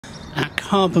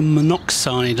carbon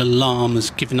monoxide alarm has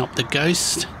given up the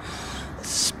ghost. It's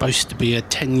supposed to be a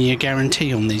 10-year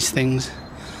guarantee on these things.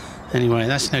 Anyway,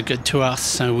 that's no good to us,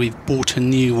 so we've bought a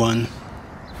new one.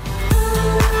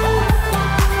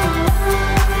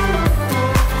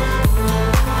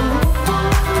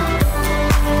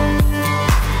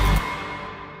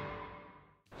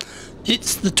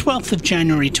 It's the 12th of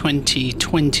January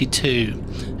 2022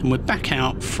 and we're back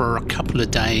out for a couple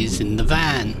of days in the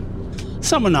van.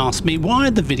 Someone asked me why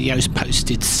are the videos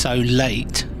posted so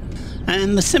late,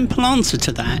 and the simple answer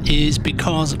to that is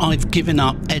because I've given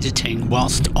up editing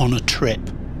whilst on a trip.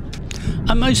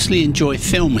 I mostly enjoy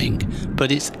filming,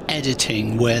 but it's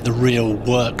editing where the real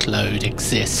workload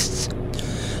exists.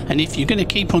 And if you're going to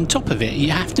keep on top of it, you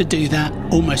have to do that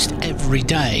almost every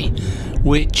day,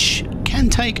 which can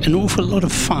take an awful lot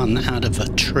of fun out of a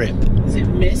trip. Is it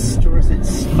mist or is it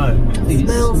smoke? I think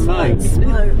it's smoke. Like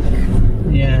smoke.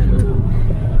 Yeah.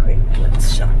 Quick,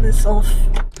 let's shut this off.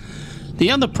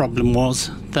 The other problem was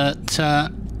that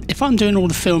if I'm doing all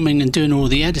the filming and doing all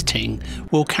the editing,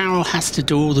 well, Carol has to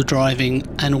do all the driving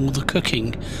and all the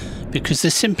cooking, because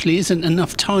there simply isn't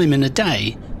enough time in a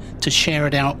day to share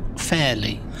it out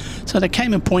fairly. So there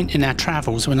came a point in our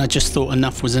travels when I just thought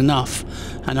enough was enough,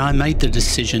 and I made the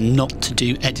decision not to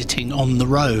do editing on the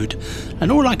road. And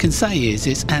all I can say is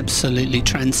it's absolutely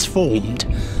transformed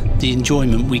the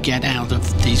enjoyment we get out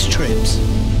of these trips.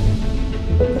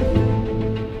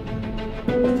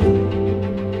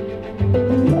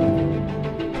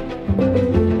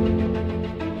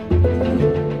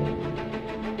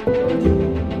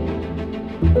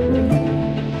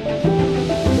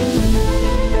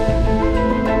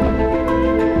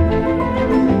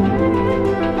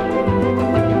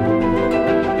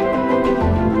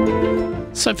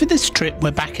 So for this trip we're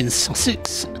back in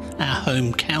Sussex, our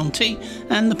home county,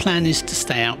 and the plan is to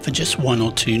stay out for just 1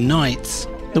 or 2 nights.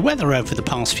 The weather over the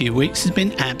past few weeks has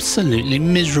been absolutely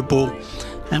miserable,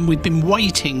 and we've been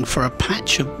waiting for a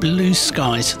patch of blue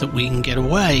sky so that we can get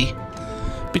away.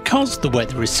 Because the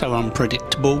weather is so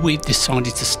unpredictable, we've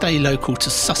decided to stay local to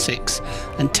Sussex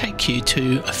and take you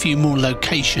to a few more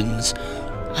locations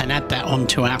and add that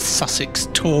onto our Sussex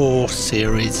tour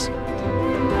series.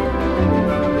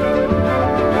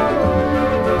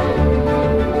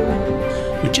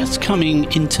 Just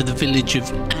coming into the village of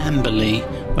Amberley,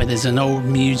 where there's an old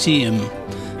museum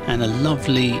and a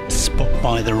lovely spot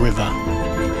by the river.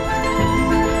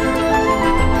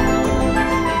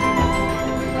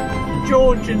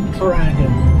 Georgian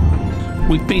Dragon.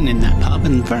 We've been in that pub,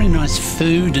 and very nice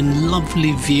food and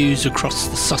lovely views across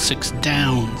the Sussex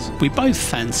Downs. We both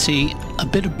fancy a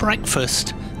bit of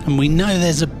breakfast, and we know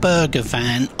there's a burger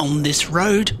van on this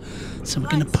road, so we're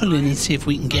going to pull in and see if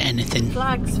we can get anything.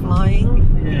 Flags flying.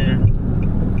 Yeah.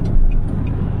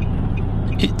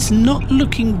 It's not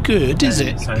looking good, is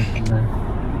it? It's open though.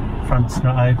 Front's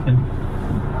not open.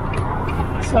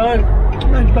 So,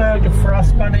 no burger for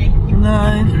us, Bunny.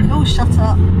 No. Oh, shut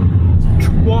up.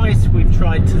 Twice we've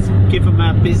tried to give them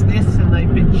our business and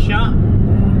they've been shut.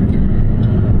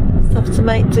 Stuff to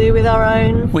make do with our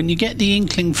own. When you get the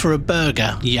inkling for a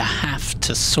burger, you have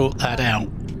to sort that out.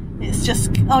 It's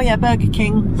just, oh yeah, Burger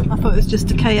King. I thought it was just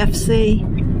a KFC,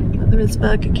 but there is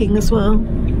Burger King as well.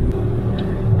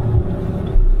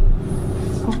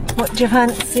 What do you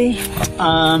fancy?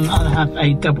 I'll have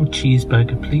a double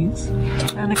cheeseburger, please.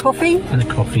 And a coffee? And a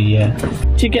coffee, yeah.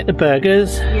 Do you get the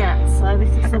burgers? Yeah, so this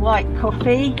is the white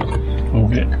coffee. Oh,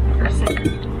 good.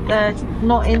 They're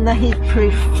not in the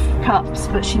heat-proof cups,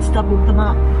 but she's doubled them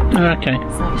up. Oh, okay.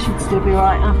 So it should still be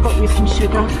right. I've got you some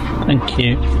sugar. Thank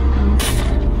you.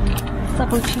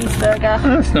 Double cheeseburger.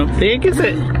 Oh, that's not big, is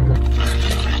it?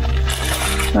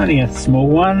 Only a small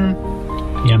one.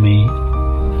 Yummy.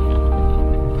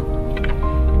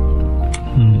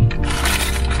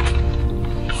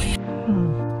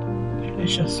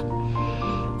 Delicious.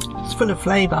 It's full of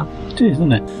flavour. It is,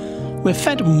 isn't it? We're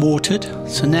fed and watered,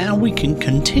 so now we can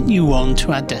continue on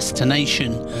to our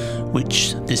destination,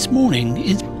 which this morning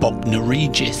is Bognor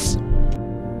Regis.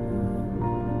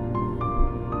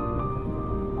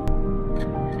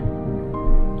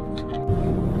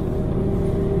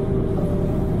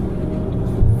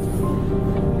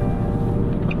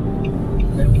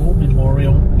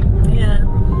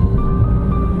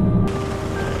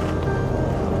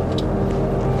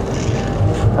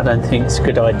 I don't think it's a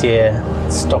good idea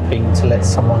stopping to let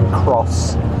someone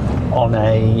cross on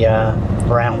a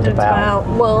roundabout.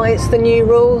 Well, it's the new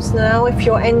rules now. If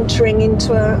you're entering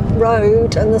into a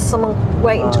road and there's someone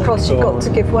waiting to cross, you've got to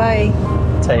give way.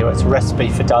 I tell you what, it's a recipe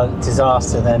for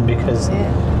disaster then, because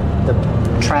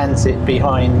the transit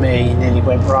behind me nearly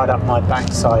went right up my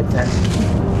backside then.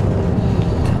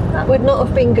 That would not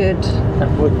have been good. That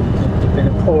would have been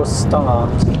a poor start.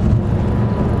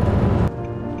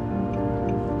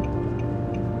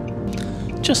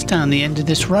 Just down the end of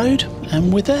this road,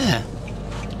 and we're there.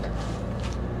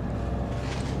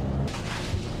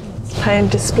 Pay and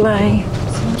display.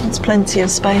 There's plenty of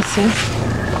spaces.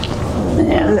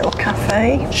 Yeah, a little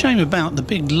cafe. Shame about the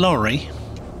big lorry.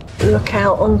 Look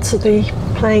out onto the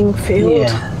playing field.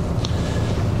 Yeah.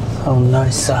 Oh,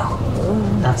 nicer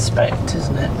aspect,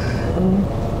 isn't it?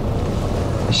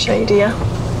 Shadier.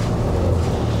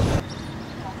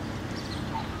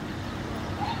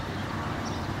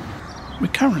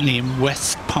 We're currently in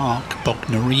West Park,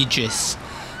 Bognor Regis,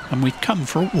 and we've come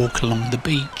for a walk along the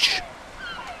beach.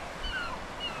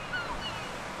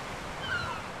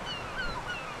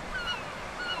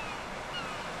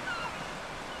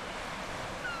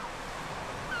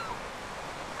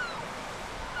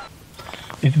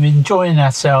 We've been enjoying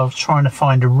ourselves trying to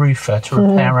find a roofer to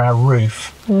repair our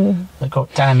roof that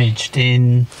got damaged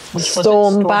in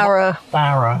Storm Barra.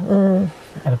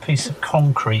 Had a piece of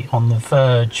concrete on the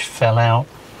verge fell out.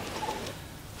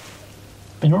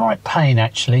 Been a right pain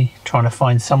actually trying to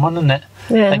find someone, isn't it?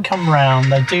 Yeah. They come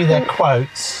round, they do their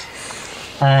quotes,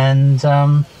 and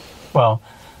well,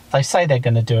 they say they're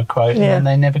going to do a quote and then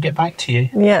they never get back to you.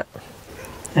 Yeah.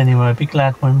 Anyway, I'd be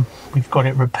glad when we've got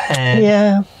it repaired.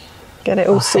 Yeah. Get it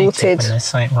all I hate sorted. it when there's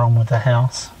something wrong with the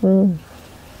house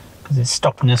because it's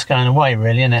stopping us going away,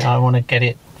 really, isn't it? I want to get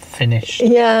it finished.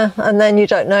 Yeah, and then you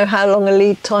don't know how long a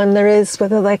lead time there is,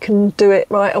 whether they can do it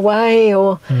right away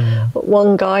or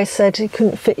one guy said he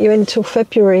couldn't fit you until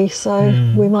February, so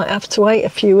we might have to wait a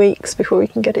few weeks before we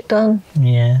can get it done.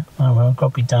 Yeah, oh well, got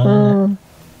to be done, isn't it?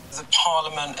 The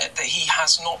Parliament, that he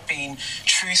has not been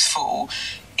truthful.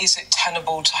 Is it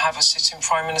tenable to have a sitting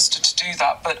Prime Minister to do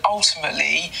that? But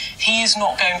ultimately, he is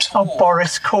not going to walk.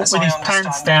 Boris caught with his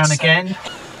pants down again.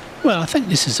 Well, I think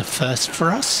this is a first for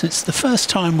us. It's the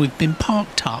first time we've been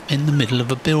parked up in the middle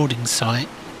of a building site.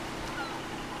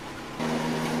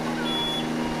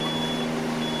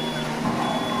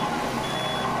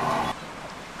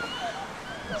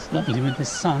 It's lovely with the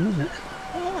sun, isn't it?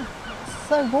 Yeah, it's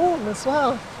so warm as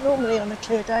well. Normally on a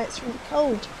clear day it's really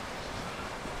cold.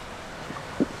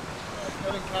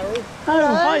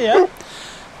 Oh, hiya.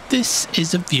 This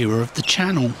is a viewer of the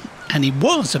channel, and he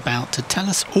was about to tell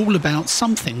us all about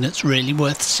something that's really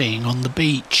worth seeing on the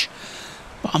beach.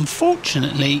 But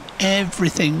unfortunately,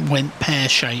 everything went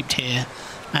pear-shaped here,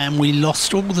 and we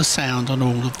lost all the sound on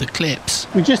all of the clips.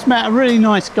 We just met a really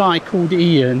nice guy called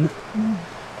Ian,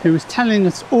 who was telling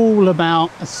us all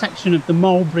about a section of the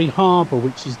Mulberry Harbour,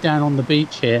 which is down on the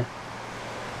beach here.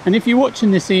 And if you're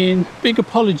watching this, Ian, big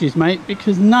apologies, mate,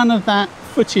 because none of that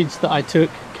footage that I took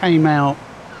came out.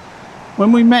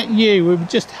 When we met you, we were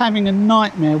just having a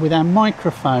nightmare with our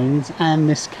microphones and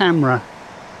this camera.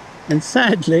 And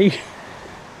sadly,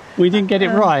 we didn't get it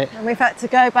right. And we've had to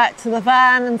go back to the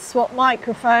van and swap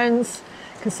microphones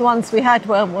because the ones we had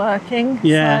weren't working.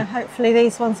 Yeah. So hopefully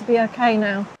these ones will be okay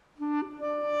now.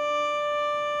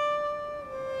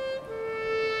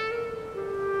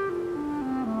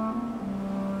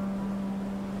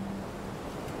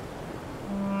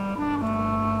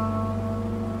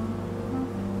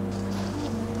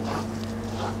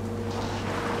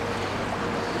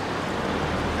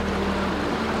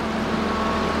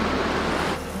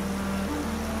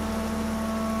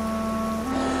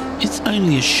 It's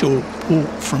only a short walk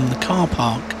from the car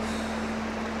park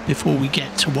before we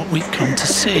get to what we've come to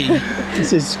see.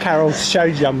 This is Carol's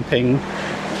show jumping.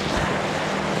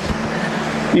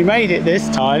 You made it this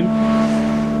time.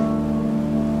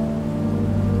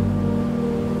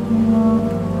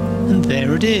 And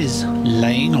there it is,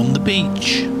 laying on the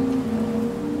beach.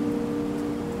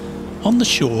 On the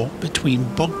shore between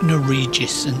Bognor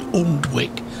Regis and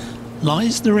Aldwick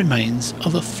lies the remains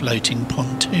of a floating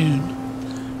pontoon.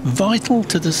 Vital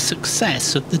to the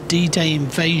success of the D-Day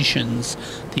invasions,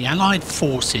 the Allied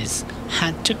forces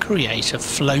had to create a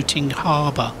floating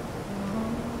harbour.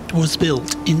 It was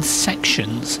built in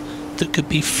sections that could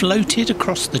be floated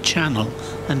across the channel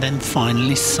and then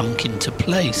finally sunk into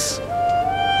place.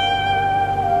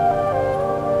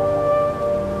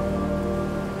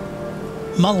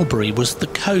 Mulberry was the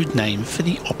code name for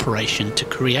the operation to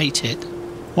create it.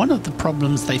 One of the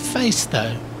problems they faced,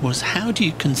 though, was how do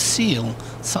you conceal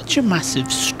such a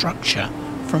massive structure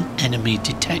from enemy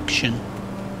detection?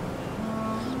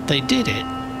 They did it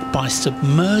by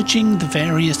submerging the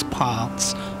various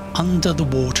parts under the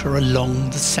water along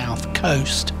the south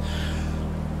coast.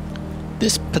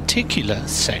 This particular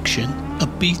section, a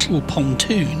beetle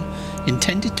pontoon,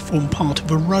 intended to form part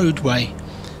of a roadway,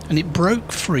 and it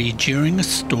broke free during a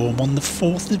storm on the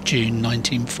 4th of June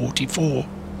 1944.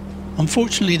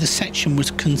 Unfortunately, the section was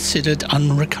considered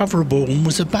unrecoverable and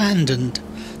was abandoned,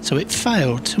 so it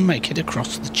failed to make it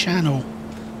across the channel.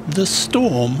 The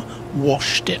storm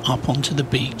washed it up onto the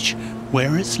beach,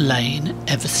 where it's lain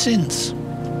ever since.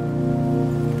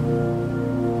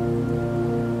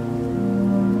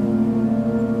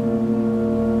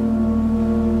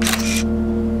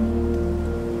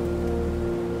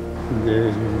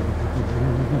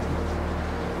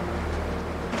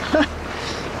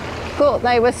 Thought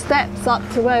they were steps up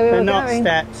to where we were going.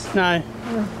 They're not steps, no.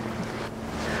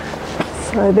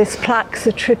 So this plaque's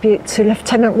a tribute to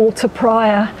Lieutenant Walter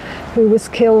Pryor, who was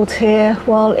killed here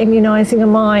while immunising a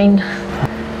mine,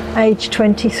 aged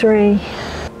 23.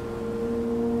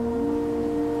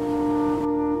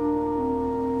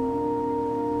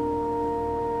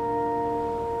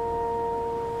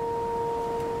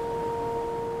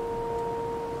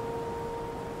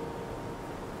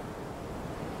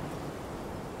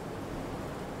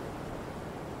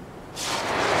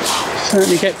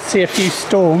 Certainly get to see a few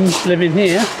storms living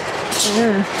here.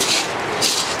 Yeah.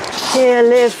 Here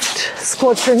lived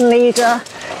squadron leader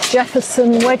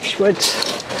Jefferson Wedgwood.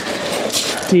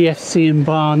 DFC and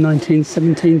Bar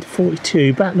 1917 to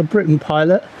 42. Battle of Britain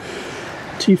pilot.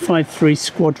 253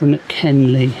 Squadron at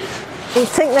Kenley. You'd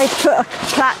think they'd put a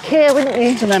plaque here, wouldn't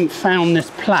you? If they haven't found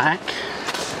this plaque,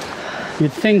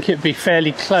 you'd think it'd be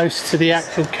fairly close to the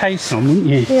actual caisson, wouldn't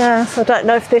you? Yes, I don't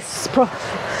know if this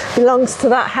belongs to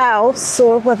that house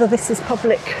or whether this is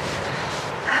public.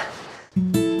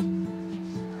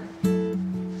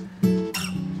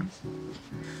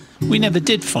 We never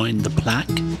did find the plaque,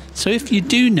 so if you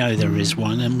do know there is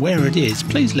one and where it is,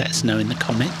 please let us know in the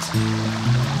comments.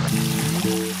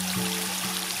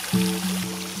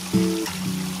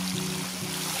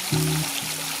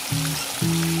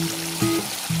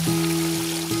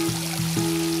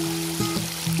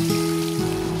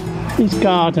 These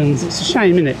gardens, it's a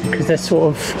shame, isn't it? Because they're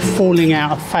sort of falling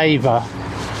out of favour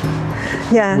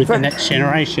with the next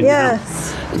generation.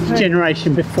 Yes. The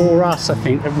generation before us, I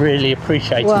think, that really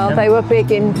appreciated them. Well, they were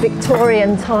big in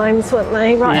Victorian times, weren't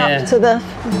they? Right up to the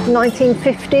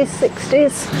 1950s,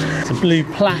 60s. There's a blue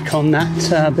plaque on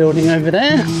that building over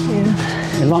there.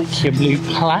 Yeah. You like your blue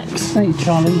plaques, don't you,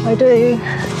 Charlie? I do.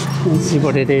 Let's see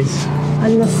what it is.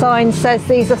 And the sign says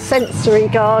these are sensory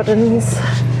gardens.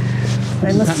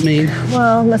 What does that mean?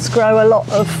 Well, must grow a lot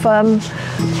of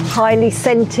highly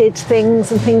scented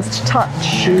things and things to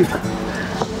touch.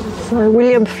 So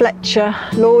William Fletcher,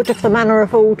 Lord of the Manor of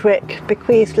Aldwick,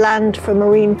 bequeathed land for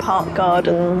Marine Park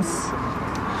Gardens.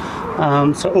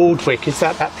 So Aldwick, is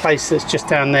that place that's just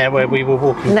down there where we were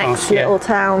walking Next past? little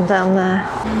town down there.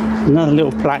 Another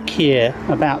little plaque here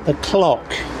about the clock.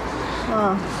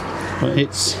 Oh. But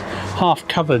it's half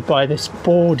covered by this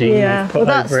boarding. Yeah, they've put well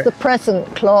that's over it. the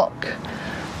present clock,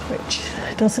 which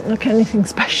doesn't look anything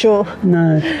special.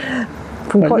 No.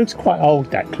 Well, it looks quite old,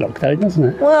 that clock, though, doesn't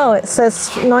it? Well, it says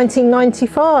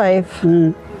 1995.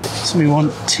 So we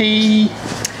want tea.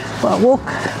 Well, walk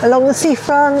along the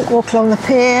seafront, walk along the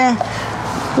pier,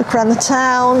 look around the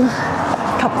town,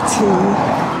 cup of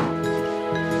tea.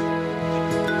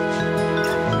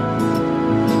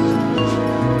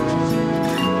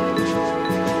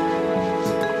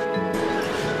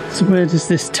 So where does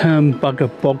this term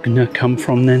Bognor come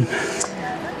from then?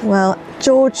 Well,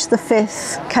 George V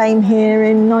came here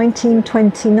in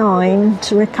 1929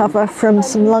 to recover from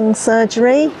some lung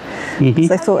surgery, so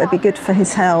they thought it'd be good for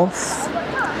his health.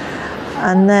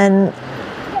 And then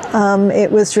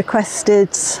it was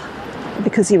requested,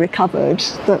 because he recovered,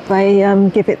 that they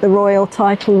give it the royal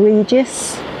title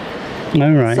Regis. Oh,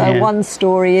 right, So one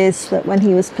story is that when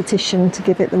he was petitioned to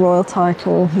give it the royal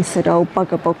title, he said, "Oh,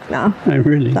 bugger Bognor." Oh,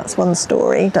 really? That's one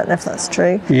story. Don't know if that's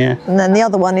true. Yeah. And then the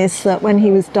other one is that when he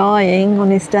was dying on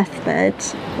his deathbed,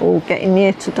 or getting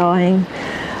near to dying,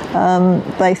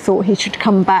 they thought he should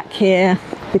come back here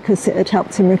because it had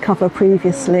helped him recover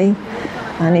previously.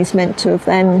 And he's meant to have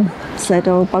then said,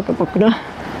 "Oh, bugger Bognor."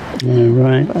 Yeah,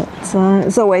 right. But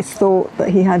it's always thought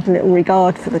that he had little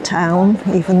regard for the town,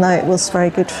 even though it was very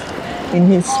good in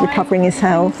his recovering his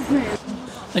health.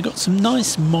 They got some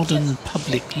nice modern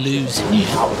public loos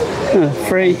here.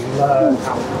 Free.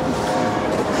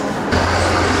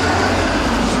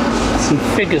 Some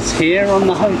figures here on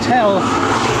the hotel.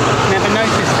 Never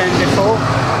noticed them before.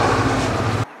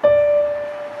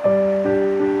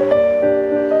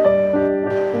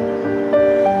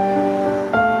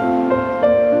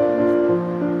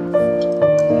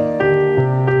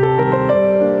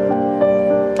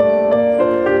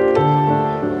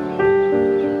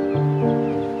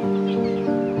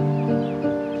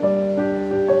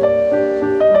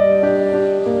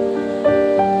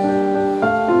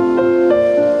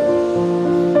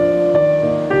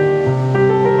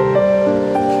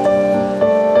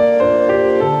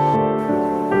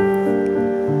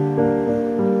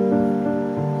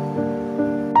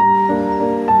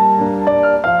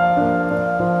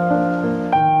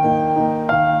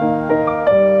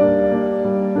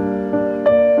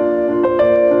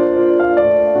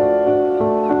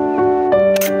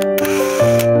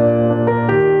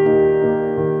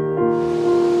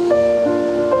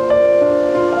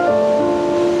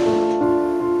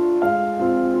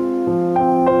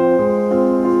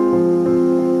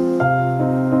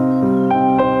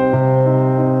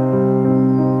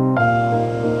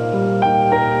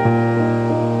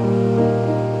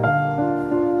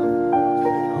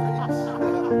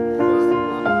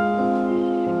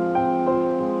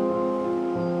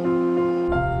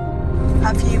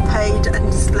 paid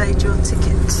and displayed your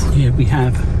ticket. Yeah, we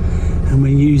have. And we're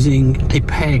using a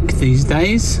peg these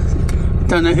days.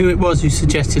 Don't know who it was who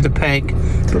suggested a peg,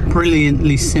 but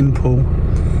brilliantly simple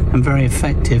and very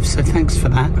effective, so thanks for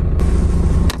that.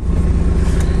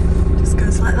 Just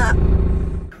goes like that.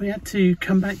 We had to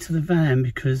come back to the van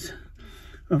because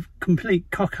of complete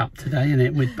cock up today, isn't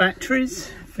it? With batteries,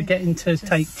 forgetting to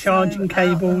take charging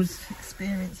cables.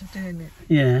 Experience of doing it.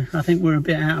 Yeah, I think we're a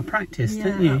bit out of practice,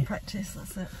 don't you? Out of practice,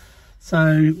 that's it.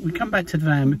 So we come back to the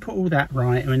van, we put all that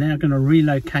right, and we're now going to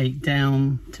relocate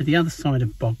down to the other side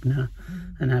of Bognor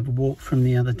and have a walk from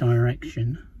the other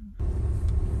direction.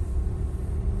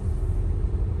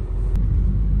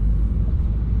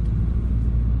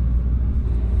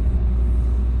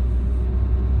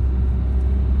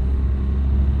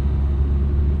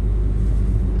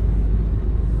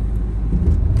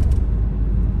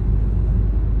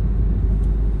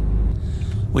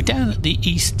 We're down at the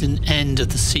eastern end of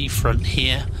the seafront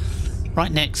here,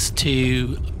 right next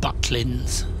to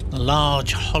Butlins, a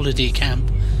large holiday camp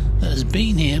that has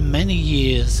been here many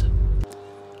years.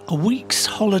 A week's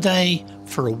holiday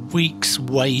for a week's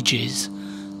wages.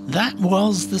 That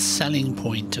was the selling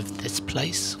point of this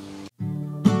place.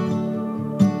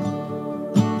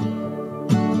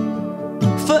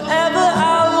 Forever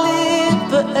I'll live,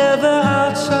 forever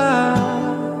I'll try.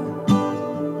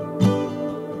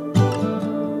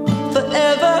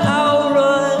 Forever I'll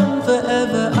run,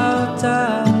 forever I'll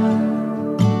die.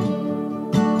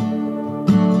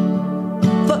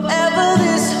 Forever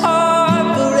this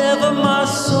heart, forever my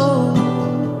soul.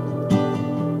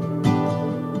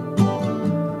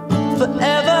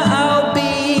 Forever I'll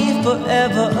be,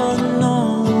 forever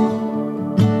unknown.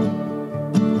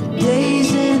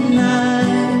 Days and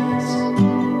nights,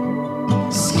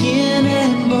 skin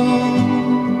and bone.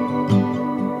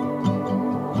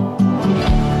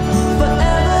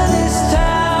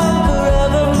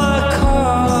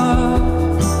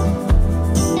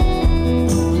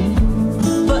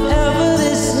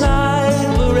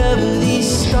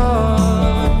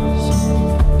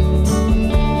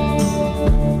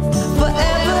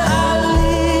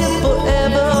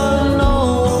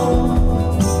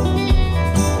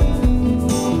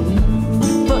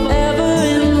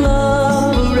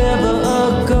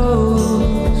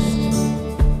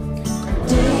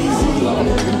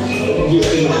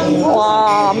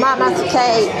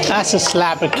 Cake. That's a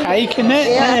slab of cake, isn't it?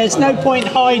 Yeah. There's no point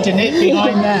hiding it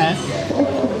behind that.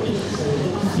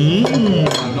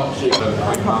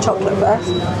 Hot chocolate first.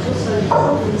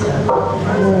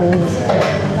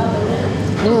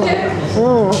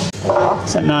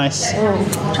 Is that nice?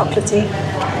 Chocolatey.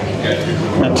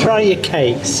 Now try your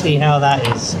cake, see how that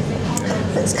is.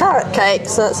 It's carrot cake,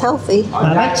 so it's healthy.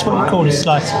 Now that's what you call a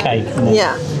slice of cake, isn't it?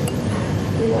 Yeah.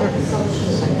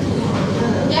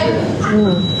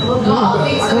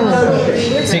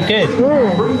 Is it good?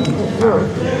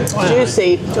 Wow.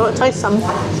 Juicy. Do you want to taste some?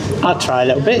 I'll try a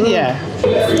little bit, yeah.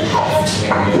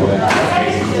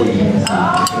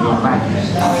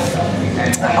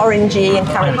 Orangey and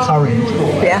carrot. It's orange.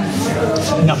 Yeah.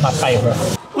 Not my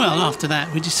favourite. Well, after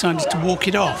that we decided to walk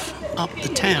it off, up the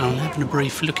town, having a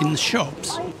brief look in the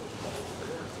shops.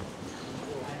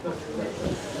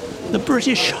 The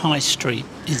British High Street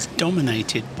is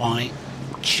dominated by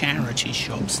charity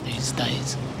shops these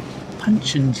days.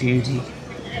 Punch and Judy.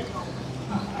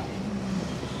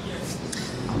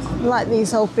 I like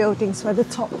these old buildings where the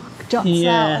top juts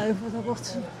out over the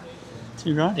bottom.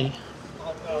 Too righty.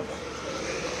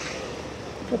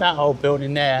 Look at that old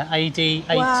building there, AD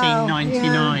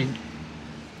 1899. Yeah.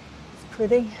 It's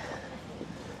pretty.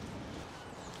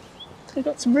 They've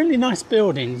got some really nice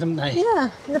buildings, haven't they?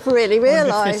 Yeah, never really I wonder if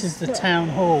realised. this is the town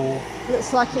hall.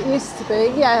 Looks like it used to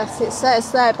be. Yes, it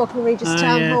says there, Bognor Regis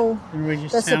Town Hall. The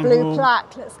Regis There's Town a blue Hall.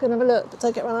 plaque. Let's go and have a look, but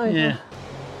don't get run over. Yeah.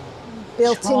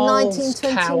 Built Charles in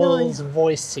 1929. Cowell's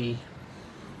Voicey,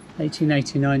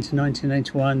 1889 to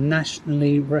 1981,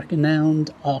 nationally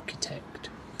renowned architect.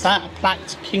 Is that a plaque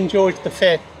to King George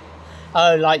V?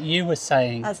 Oh, like you were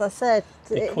saying, As I said,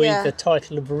 bequeathed the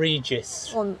title of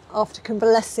Regis. after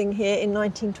convalescing here in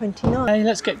 1929. Hey,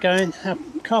 let's get going. Our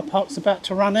car park's about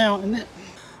to run out, isn't it?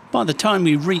 By the time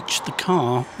we reached the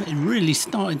car, it really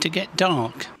started to get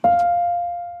dark.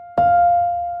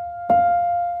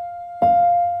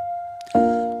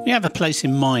 We have a place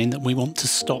in mind that we want to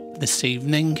stop this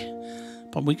evening,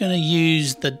 but we're going to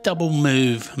use the double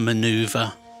move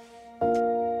manoeuvre.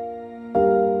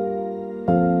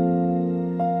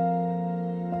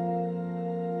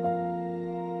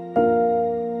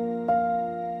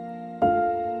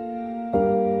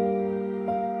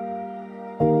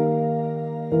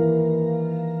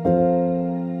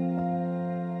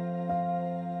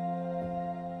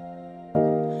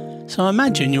 So I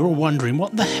imagine you're all wondering,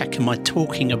 what the heck am I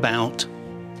talking about?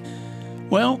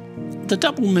 Well, the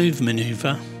double move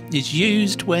manoeuvre is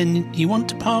used when you want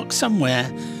to park somewhere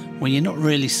where you're not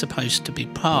really supposed to be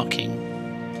parking.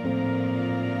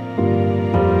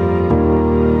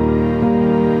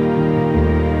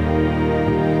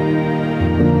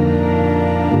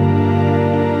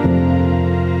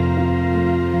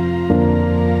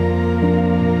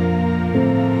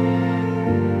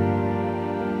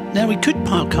 Now we could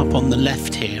park up on the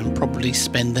left here and probably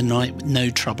spend the night with no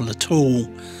trouble at all,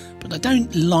 but I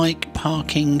don't like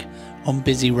parking on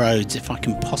busy roads if I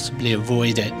can possibly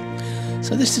avoid it.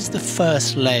 So this is the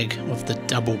first leg of the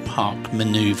double park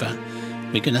manoeuvre.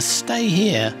 We're going to stay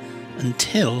here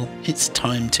until it's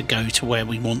time to go to where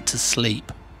we want to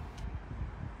sleep.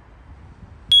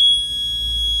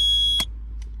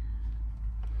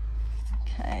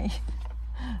 Okay,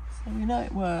 so we know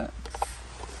it works.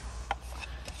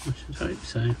 I should hope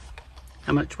so.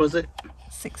 How much was it?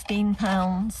 £16.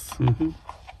 Mm-hmm.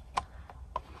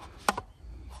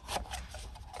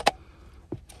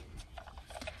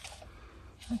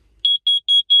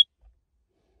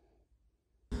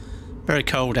 Very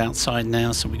cold outside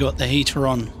now, so we got the heater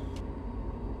on.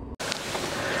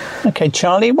 Okay,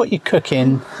 Charlie, what you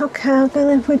cooking? Okay,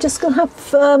 we're just going to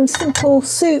have simple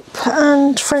soup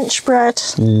and French bread.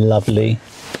 Lovely.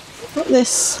 Got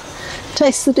this.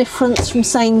 Taste the difference from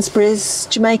Sainsbury's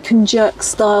Jamaican jerk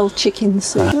style chicken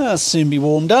soup. That'll soon be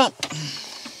warmed up.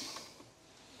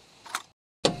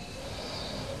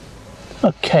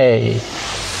 Okay.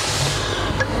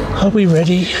 Are we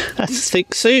ready? That's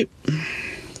thick soup.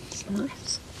 It's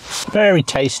nice. Very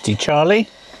tasty, Charlie.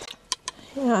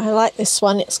 Yeah, I like this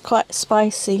one. It's quite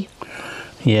spicy.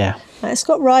 Yeah. It's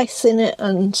got rice in it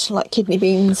and like kidney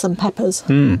beans and peppers.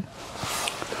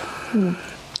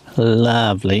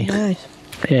 Lovely. Nice.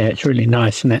 Yeah, it's really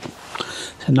nice, isn't it?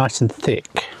 So nice and thick.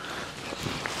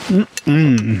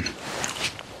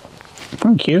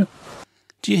 Thank you.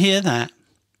 Do you hear that?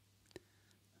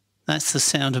 That's the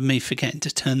sound of me forgetting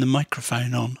to turn the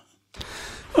microphone on.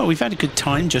 Well, we've had a good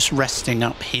time just resting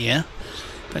up here,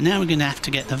 but now we're going to have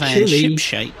to get the van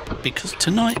shipshape because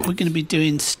tonight we're going to be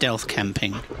doing stealth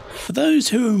camping. For those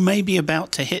who may be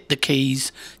about to hit the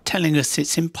keys telling us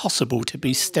it's impossible to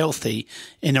be stealthy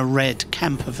in a red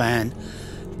camper van,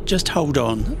 just hold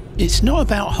on. It's not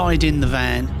about hiding the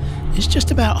van, it's just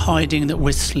about hiding that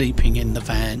we're sleeping in the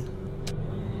van.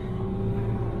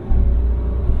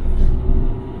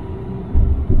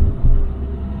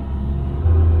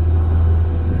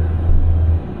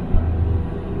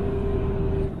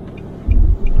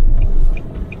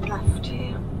 Left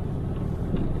here.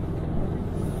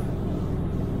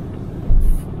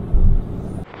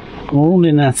 We're all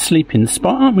in our sleeping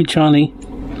spot, aren't we, Charlie?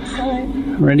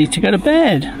 Ready to go to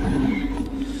bed.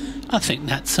 I think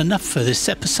that's enough for this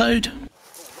episode.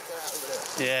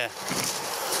 Yeah.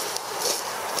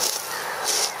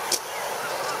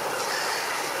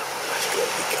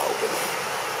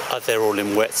 Oh, they're all in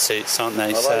wetsuits, aren't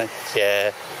they? So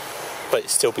yeah, but it'd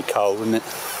still be cold, wouldn't it?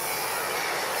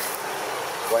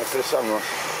 Waiting for the sunrise.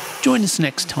 Join us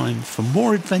next time for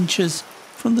more adventures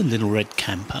from the Little Red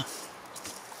Camper.